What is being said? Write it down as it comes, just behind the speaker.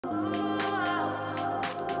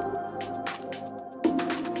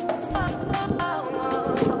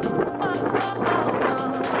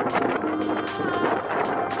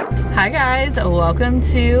Hi guys, welcome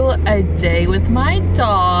to a day with my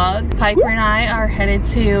dog. Piper and I are headed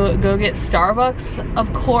to go get Starbucks,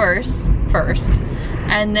 of course, first.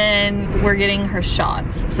 And then we're getting her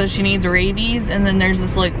shots. So she needs rabies, and then there's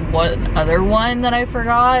this like one other one that I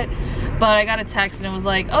forgot. But I got a text and it was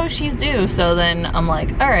like, oh, she's due. So then I'm like,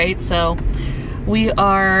 all right, so we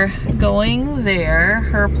are going there.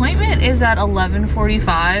 Her appointment is at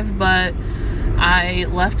 11:45, but I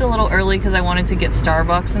left a little early because I wanted to get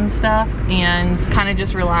Starbucks and stuff and kind of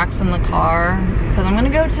just relax in the car because I'm gonna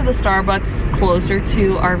go to the Starbucks closer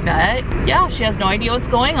to our vet. Yeah, she has no idea what's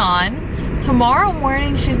going on. Tomorrow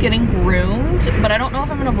morning she's getting groomed, but I don't know if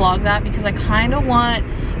I'm gonna vlog that because I kind of want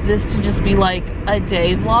this to just be like a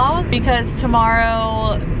day vlog, because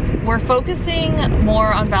tomorrow we're focusing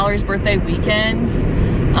more on Valerie's birthday weekend.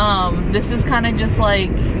 This is kind of just like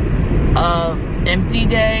empty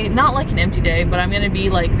day, not like an empty day, but I'm gonna be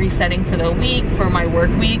like resetting for the week, for my work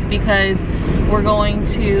week, because we're going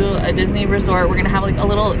to a Disney resort. We're gonna have like a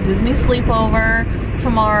little Disney sleepover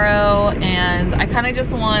tomorrow, and I kind of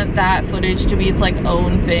just want that footage to be its like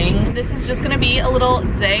own thing. This is just gonna be a little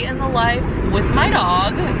day in the life with my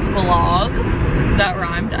dog vlog. That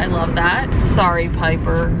rhymed, I love that. Sorry,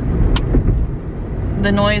 Piper.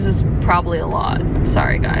 The noise is probably a lot.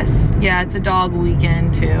 Sorry, guys. Yeah, it's a dog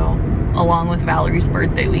weekend too, along with Valerie's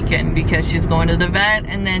birthday weekend, because she's going to the vet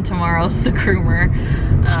and then tomorrow's the groomer.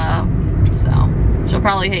 So she'll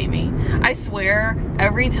probably hate me. I swear,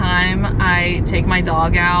 every time I take my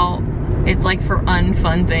dog out, it's like for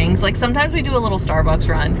unfun things. Like sometimes we do a little Starbucks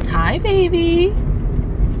run. Hi, baby.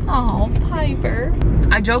 Oh, Piper.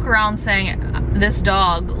 I joke around saying this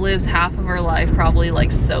dog lives half of her life probably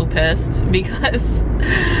like so pissed, because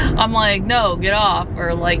I'm like, no, get off,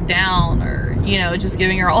 or like down, or you know, just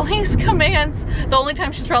giving her all these commands. The only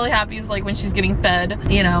time she's probably happy is like when she's getting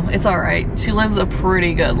fed. You know, it's all right. She lives a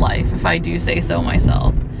pretty good life, if I do say so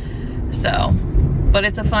myself. So, but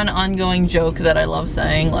it's a fun ongoing joke that I love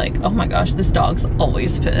saying, like, oh my gosh, this dog's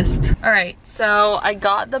always pissed. All right, so I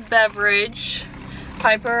got the beverage.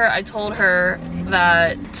 Piper, I told her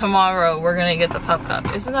that tomorrow we're gonna get the pup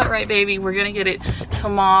cup. Isn't that right, baby? We're gonna get it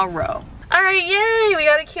tomorrow. All right, yay, we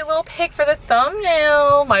got a cute little pic for the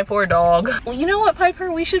thumbnail. My poor dog. Well, you know what,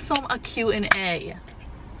 Piper? We should film a Q&A,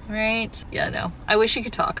 right? Yeah, no, I wish you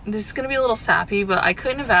could talk. This is gonna be a little sappy, but I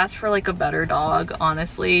couldn't have asked for like a better dog,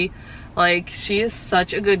 honestly. Like, she is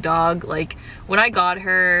such a good dog. Like, when I got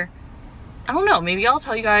her, I don't know, maybe I'll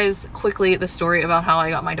tell you guys quickly the story about how I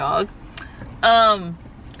got my dog.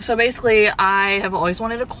 So basically I have always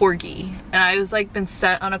wanted a corgi, and I was like been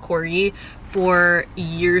set on a corgi for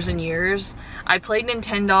years and years. I played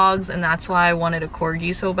Nintendogs, and that's why I wanted a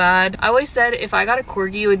corgi so bad. I always said if I got a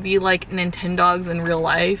corgi, it would be like Nintendogs in real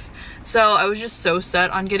life. So I was just so set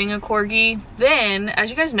on getting a corgi. Then, as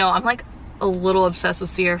you guys know, I'm like a little obsessed with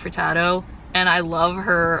Sierra Furtado, and I love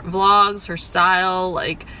her vlogs, her style,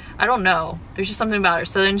 like, I don't know, there's just something about her.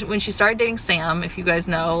 So then when she started dating Sam, if you guys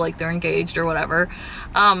know, like they're engaged or whatever,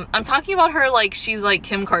 I'm talking about her like she's like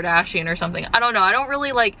Kim Kardashian or something. I don't know, I don't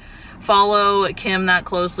really like follow Kim that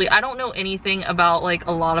closely. I don't know anything about like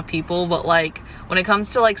a lot of people, but like when it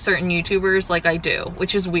comes to like certain YouTubers, like I do,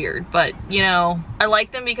 which is weird, but you know, I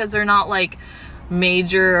like them because they're not like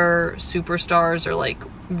major superstars or like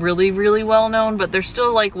really well known, but they're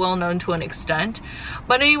still like well known to an extent.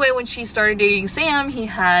 But anyway, when she started dating Sam, he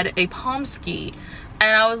had a pomsky,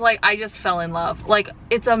 and I was like, I just fell in love. Like,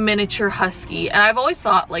 it's a miniature husky, and I've always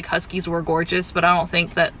thought like huskies were gorgeous, but I don't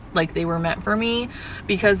think that like they were meant for me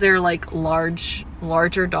because they're like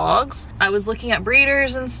larger dogs. I was looking at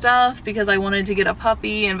breeders and stuff because I wanted to get a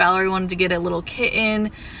puppy, and Valerie wanted to get a little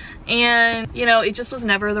kitten. And you know, it just was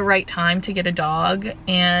never the right time to get a dog.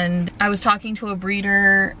 And I was talking to a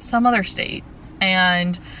breeder some other state,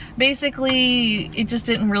 and basically it just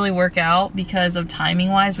didn't really work out because of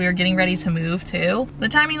timing wise. We were getting ready to move too. The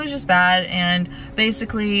timing was just bad, and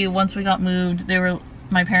basically once we got moved,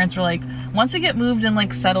 my parents were like, once we get moved and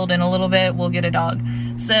like settled in a little bit, we'll get a dog.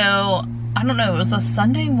 So I don't know, it was a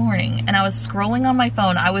Sunday morning and I was scrolling on my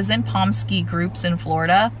phone. I was in pomsky groups in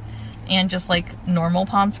Florida, and just like normal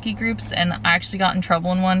pomsky groups, and I actually got in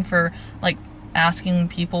trouble in one for like asking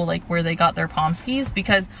people like where they got their pomskys,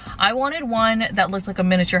 because I wanted one that looked like a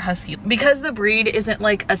miniature husky. Because the breed isn't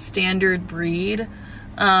like a standard breed,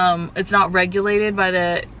 it's not regulated by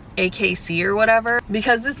the AKC or whatever.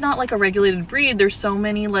 Because it's not like a regulated breed, there's so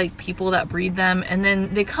many like people that breed them, and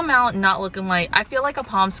then they come out not looking like, I feel like a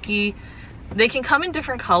pomsky, they can come in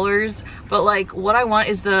different colors, but like what I want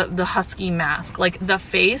is the husky mask. Like the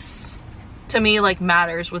face to me like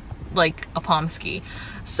matters with like a pomsky.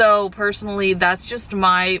 So personally, that's just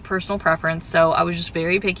my personal preference. So I was just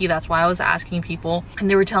very picky. That's why I was asking people, and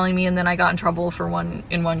they were telling me, and then I got in trouble for one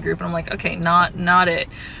group, and I'm like, okay, not it.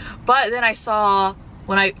 But then I saw,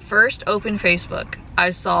 when I first opened Facebook,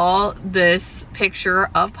 I saw this picture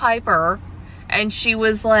of Piper, and she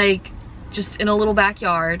was like just in a little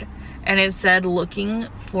backyard, and it said looking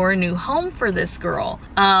for a new home for this girl.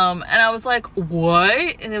 And I was like, what?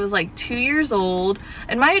 And it was like 2 years old.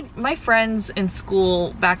 And my friends in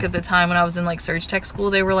school back at the time when I was in like surge tech school,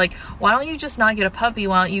 they were like, why don't you just not get a puppy?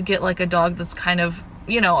 Why don't you get like a dog that's kind of,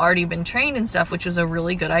 you know, already been trained and stuff, which was a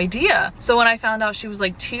really good idea. So when I found out she was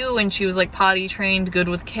like 2 and she was like potty trained, good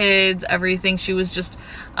with kids, everything, she was just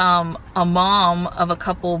a mom of a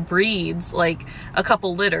couple breeds, like a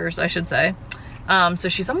couple litters, I should say. So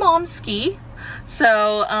she's a momsky.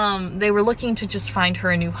 So they were looking to just find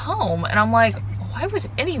her a new home, and I'm like, why would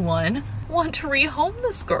anyone want to rehome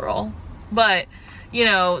this girl? But you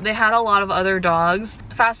know, they had a lot of other dogs.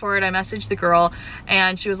 Fast forward, I messaged the girl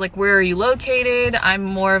and she was like, where are you located? I'm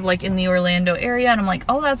more of like in the Orlando area. And I'm like,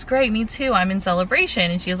 oh, that's great, me too, I'm in Celebration.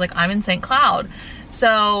 And she was like, I'm in St. Cloud.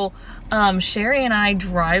 So Sherry and I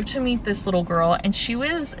drive to meet this little girl, and she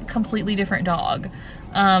was a completely different dog.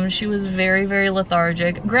 She was very, very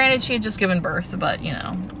lethargic. Granted, she had just given birth, but you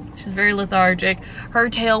know, she was very lethargic. Her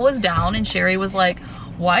tail was down, and Sherry was like,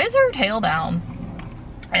 why is her tail down?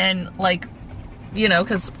 And like, you know,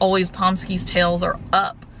 because always Pomsky's tails are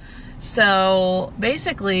up. So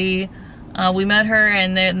basically, we met her,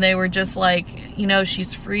 and then they were just like, you know,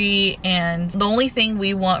 she's free, and the only thing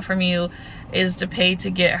we want from you is to pay to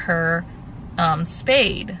get her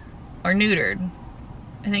spayed or neutered.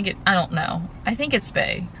 I don't know. I think it's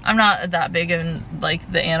spay. I'm not that big in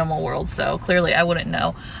like the animal world, so clearly I wouldn't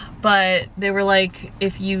know. But they were like,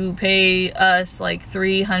 if you pay us like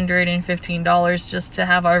 $315 just to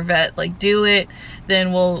have our vet like do it,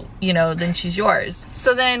 then we'll, you know, then she's yours.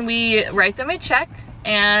 So then we write them a check,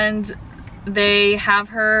 and they have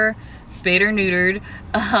her spayed or neutered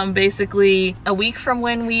basically a week from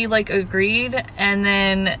when we like agreed. And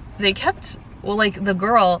then they kept, well, like the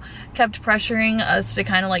girl kept pressuring us to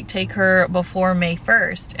kind of like take her before May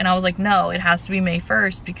 1st. And I was like, no, it has to be May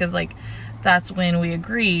 1st because like that's when we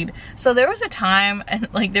agreed. So there was a time, and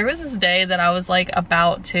like there was this day that I was like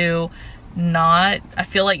about to not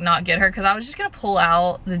get her, because I was just gonna pull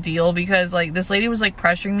out the deal, because like this lady was like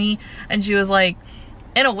pressuring me, and she was like,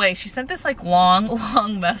 in a way, she sent this like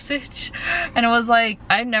long message, and it was like,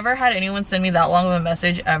 I've never had anyone send me that long of a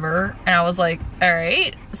message ever. And I was like, all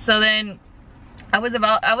right. So then I was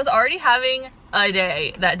already having a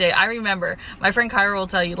day that day. I remember my friend Kyra will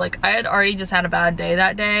tell you, like I had already just had a bad day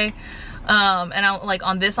that day. And I like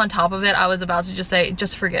on top of it, I was about to just say,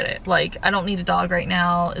 just forget it. Like, I don't need a dog right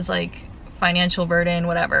now. It's like financial burden,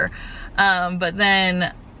 whatever. But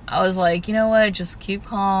then I was like, you know what, just keep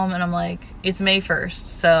calm. And I'm like, it's May 1st.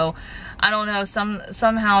 So I don't know,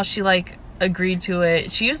 somehow she like agreed to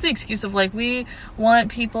it. She used the excuse of like, we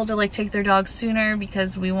want people to like take their dogs sooner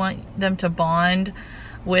because we want them to bond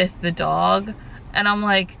with the dog. And I'm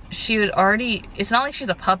like, she would already, it's not like she's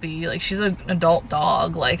a puppy, like she's an adult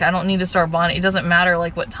dog. Like I don't need to start bonding. It doesn't matter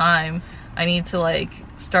like what time I need to like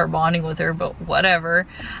start bonding with her, but whatever.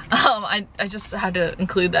 I just had to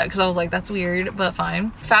include that because I was like, that's weird, but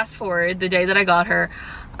fine. Fast forward, the day that I got her,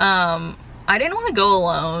 I didn't want to go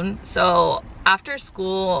alone. So after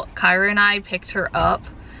school, Kyra and I picked her up,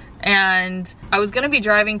 and I was gonna be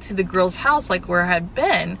driving to the girl's house, like where I had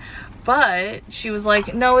been. But she was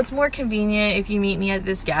like, no, it's more convenient if you meet me at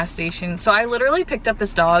this gas station. So I literally picked up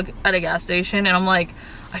this dog at a gas station, and I'm like,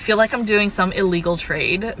 I feel like I'm doing some illegal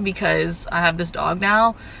trade because I have this dog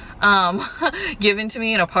now given to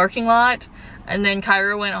me in a parking lot. And then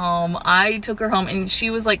Kyra went home. I took her home, and she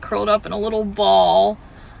was like curled up in a little ball,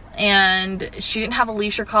 and she didn't have a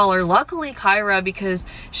leash or collar. Luckily Kyra, because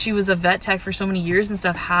she was a vet tech for so many years and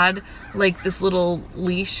stuff, had like this little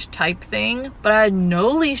leash type thing, but I had no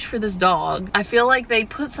leash for this dog. I feel like they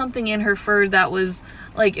put something in her fur that was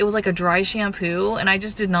like, it was like a dry shampoo, and I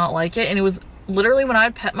just did not like it. And it was literally, when I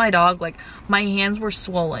would pet my dog, like my hands were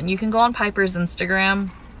swollen. You can go on Piper's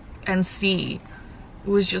Instagram and see, it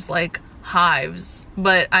was just like hives.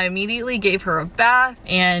 But I immediately gave her a bath,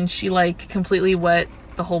 and she like completely wet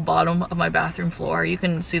the whole bottom of my bathroom floor. You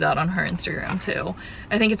can see that on her Instagram too.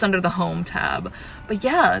 I think it's under the home tab. But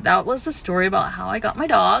yeah, that was the story about how I got my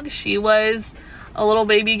dog. She was a little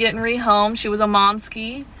baby getting rehomed. She was a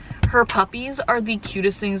momsky. Her puppies are the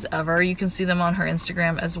cutest things ever. You can see them on her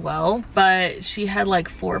Instagram as well. But she had like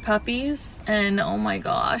 4 puppies, and oh my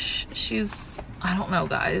gosh, I don't know,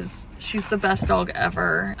 guys. She's the best dog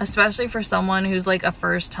ever, especially for someone who's like a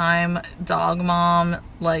first-time dog mom.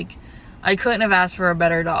 Like, I couldn't have asked for a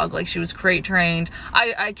better dog. Like, she was crate trained.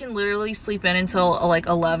 I can literally sleep in until like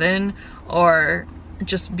 11 or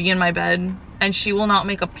just be in my bed, and she will not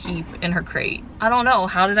make a peep in her crate. I don't know,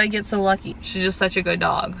 how did I get so lucky? She's just such a good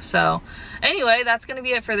dog. So anyway, that's gonna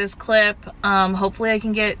be it for this clip. Hopefully I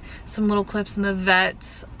can get some little clips in the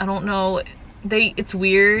vet. I don't know, it's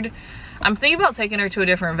weird. I'm thinking about taking her to a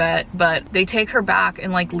different vet, but they take her back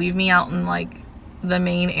and like leave me out in like the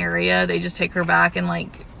main area. They just take her back and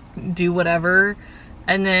like do whatever,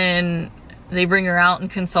 and then they bring her out and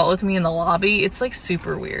consult with me in the lobby. It's like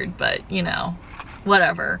super weird, but you know,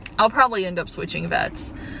 whatever. I'll probably end up switching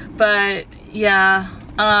vets. But yeah,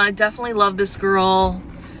 definitely love this girl.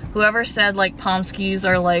 Whoever said like pomskys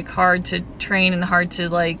are like hard to train and hard to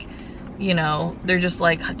like, you know, they're just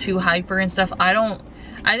like too hyper and stuff,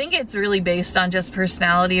 I think it's really based on just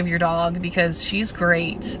personality of your dog, because she's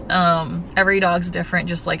great. Every dog's different,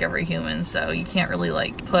 just like every human, so you can't really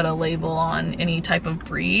like put a label on any type of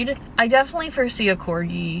breed. I definitely foresee a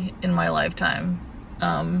corgi in my lifetime,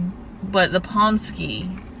 but the pomsky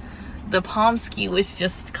was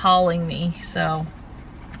just calling me, so,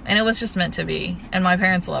 and it was just meant to be, and my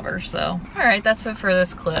parents love her. So all right, that's it for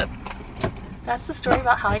this clip. That's the story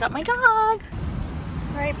about how I got my dog. All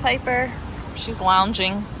right, Piper. She's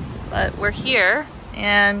lounging, but we're here,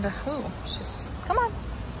 and ooh, come on.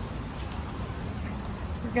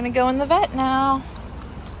 We're gonna go in the vet now.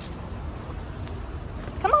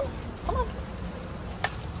 Come on, come on.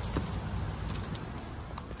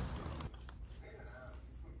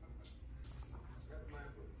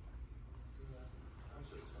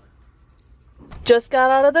 Just got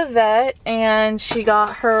out of the vet, and she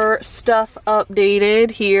got her stuff updated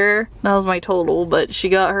here. That was my total, but she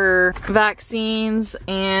got her vaccines,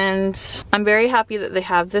 and I'm very happy that they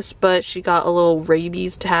have this, but she got a little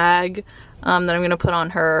rabies tag that I'm gonna put on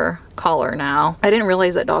her collar now. I didn't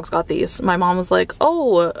realize that dogs got these. My mom was like,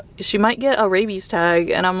 oh, she might get a rabies tag,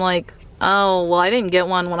 and I'm like, oh, well, I didn't get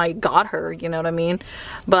one when I got her, you know what I mean?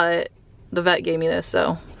 But the vet gave me this,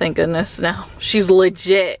 so thank goodness now she's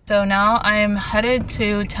legit. So now I'm headed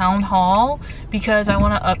to town hall because I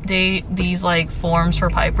want to update these like forms for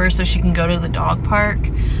Piper so she can go to the dog park,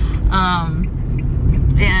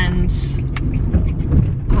 and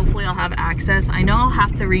hopefully I'll have access. I know I'll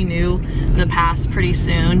have to renew the pass pretty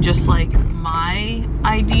soon, just like my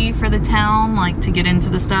ID for the town, like to get into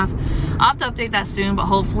the stuff. I'll have to update that soon, but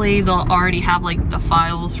hopefully they'll already have like the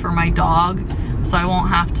files for my dog, so I won't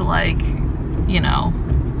have to like, you know,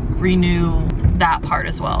 renew that part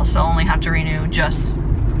as well. So I'll only have to renew just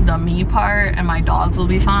the me part, and my dogs will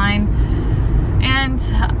be fine. And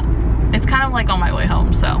it's kind of like on my way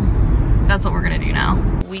home, so that's what we're gonna do now.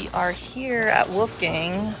 We are here at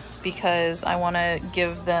Wolfgang because I want to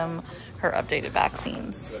give them her updated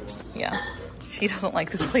vaccines. Yeah, she doesn't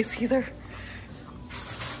like this place either.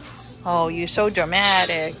 Oh, you're so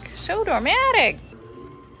dramatic. So dramatic.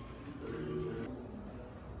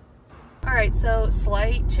 All right, so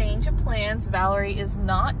slight change of plans. Valerie is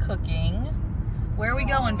not cooking. Where are we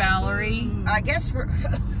going, Valerie? I guess we're...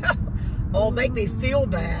 Oh, make me feel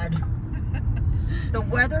bad. The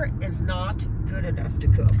weather is not good enough to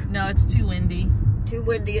cook. No, it's too windy. Too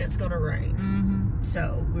windy, it's gonna rain. Mm-hmm.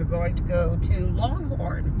 So we're going to go to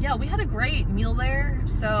Longhorn. Yeah, we had a great meal there,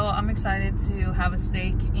 so I'm excited to have a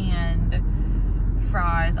steak and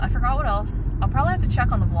fries. I forgot what else. I'll probably have to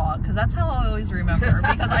check on the vlog, because that's how I always remember,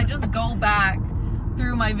 because I just go back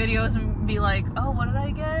through my videos and be like, oh, what did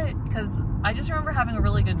I get? Because I just remember having a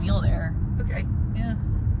really good meal there. Okay. Yeah.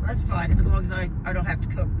 That's fine, as long as I don't have to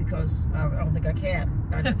cook, because I don't think I can.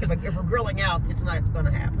 If we're grilling out, it's not going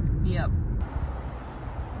to happen. Yep.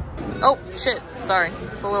 Oh, shit. Sorry.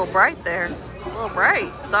 It's a little bright there. A little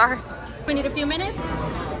bright. Sorry. We need a few minutes.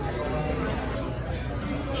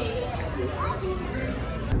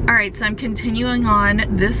 Alright, so I'm continuing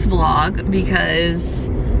on this vlog because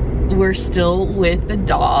we're still with the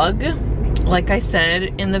dog. Like I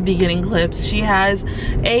said in the beginning clips, she has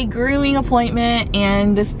a grooming appointment,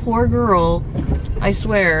 and this poor girl, I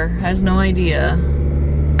swear, has no idea.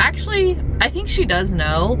 Actually, I think she does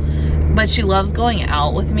know, but she loves going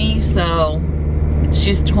out with me, so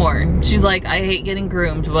she's torn. She's like, I hate getting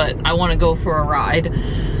groomed, but I want to go for a ride.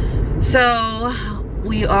 So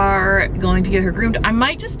we are going to get her groomed. I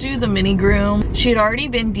might just do the mini groom. She had already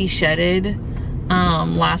been de-shedded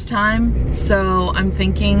last time, so I'm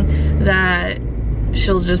thinking that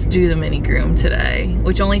she'll just do the mini groom today,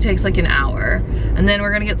 which only takes like an hour. And then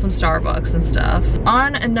we're gonna get some Starbucks and stuff.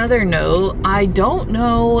 On another note, I don't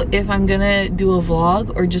know if I'm gonna do a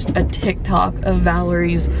vlog or just a TikTok of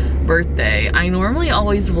Valerie's birthday. I normally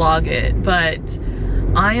always vlog it, but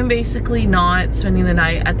I am basically not spending the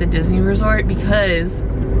night at the Disney resort because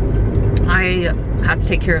I have to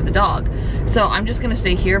take care of the dog. So I'm just gonna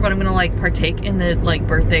stay here, but I'm gonna like partake in the like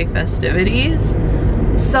birthday festivities.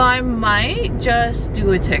 So I might just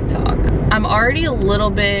do a TikTok. I'm already a little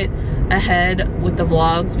bit ahead with the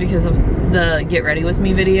vlogs because of the get ready with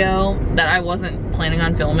me video that I wasn't planning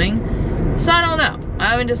on filming. So I don't know.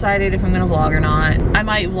 I haven't decided if I'm gonna vlog or not. I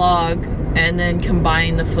might vlog and then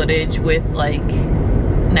combine the footage with like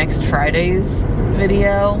next Friday's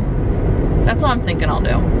video. That's what I'm thinking I'll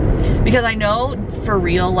do. Because I know for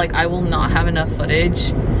real, like I will not have enough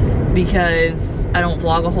footage because I don't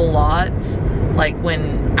vlog a whole lot like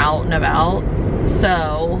when out and about.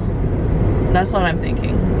 So that's what I'm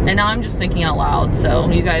thinking. And now I'm just thinking out loud so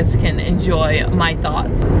you guys can enjoy my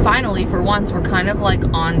thoughts. Finally, for once, we're kind of like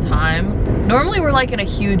on time. Normally we're like in a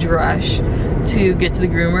huge rush to get to the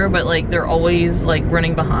groomer, but like they're always like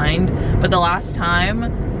running behind. But the last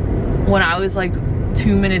time when I was like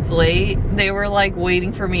 2 minutes late, they were like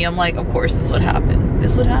waiting for me. I'm like, of course this would happen.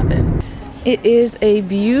 This would happen. It is a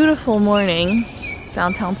beautiful morning,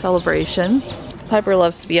 downtown Celebration. Piper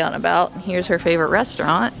loves to be out and about. Here's her favorite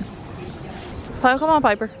restaurant. Come on,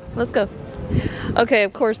 Piper, let's go. Okay,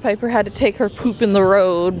 of course Piper had to take her poop in the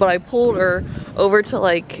road, but I pulled her over to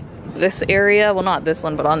like this area. Well, not this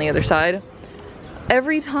one, but on the other side.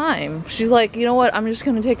 Every time she's like, you know what, I'm just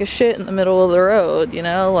gonna take a shit in the middle of the road, you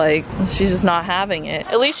know, like she's just not having it.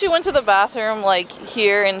 At least she went to the bathroom like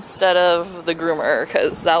here instead of the groomer,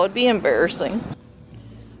 because that would be embarrassing.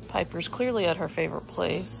 Piper's clearly at her favorite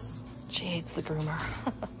place. She hates the groomer.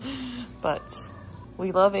 But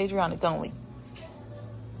we love Adriana, don't we?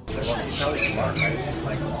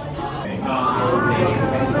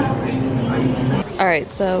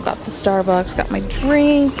 Alright, so got the Starbucks, got my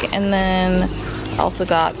drink, and then also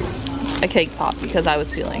got a cake pop because I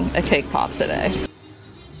was feeling a cake pop today.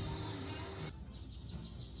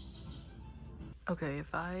 Okay,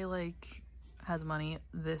 if I like had money,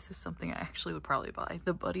 this is something I actually would probably buy.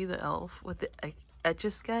 The Buddy the Elf with the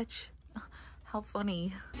Etch-a-Sketch. How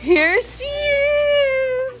funny. Here she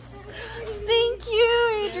is! Thank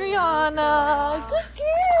you, Adriana. Good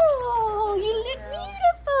girl! You look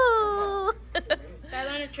beautiful! I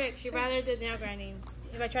learned a trick. She rather did nail grinding.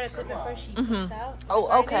 If I try to clip it first, she flips out.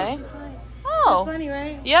 Oh, okay. She's fine. Oh. She's funny,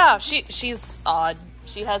 right? Yeah, she's odd.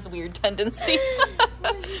 She has weird tendencies.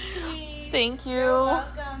 Thank you. You're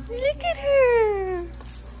welcome. Look at her.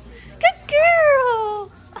 Good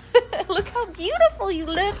girl. Look how beautiful you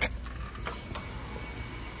look.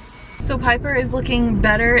 So Piper is looking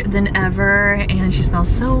better than ever and she smells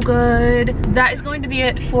so good. That is going to be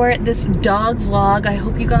it for this dog vlog. I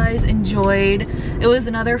hope you guys enjoyed. It was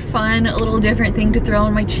another fun, little different thing to throw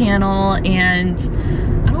on my channel, and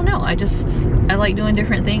I don't know, I like doing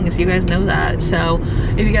different things. You guys know that. So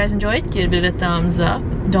if you guys enjoyed, give it a thumbs up.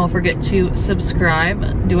 Don't forget to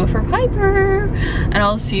subscribe. Do it for Piper. And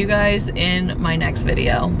I'll see you guys in my next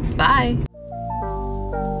video. Bye.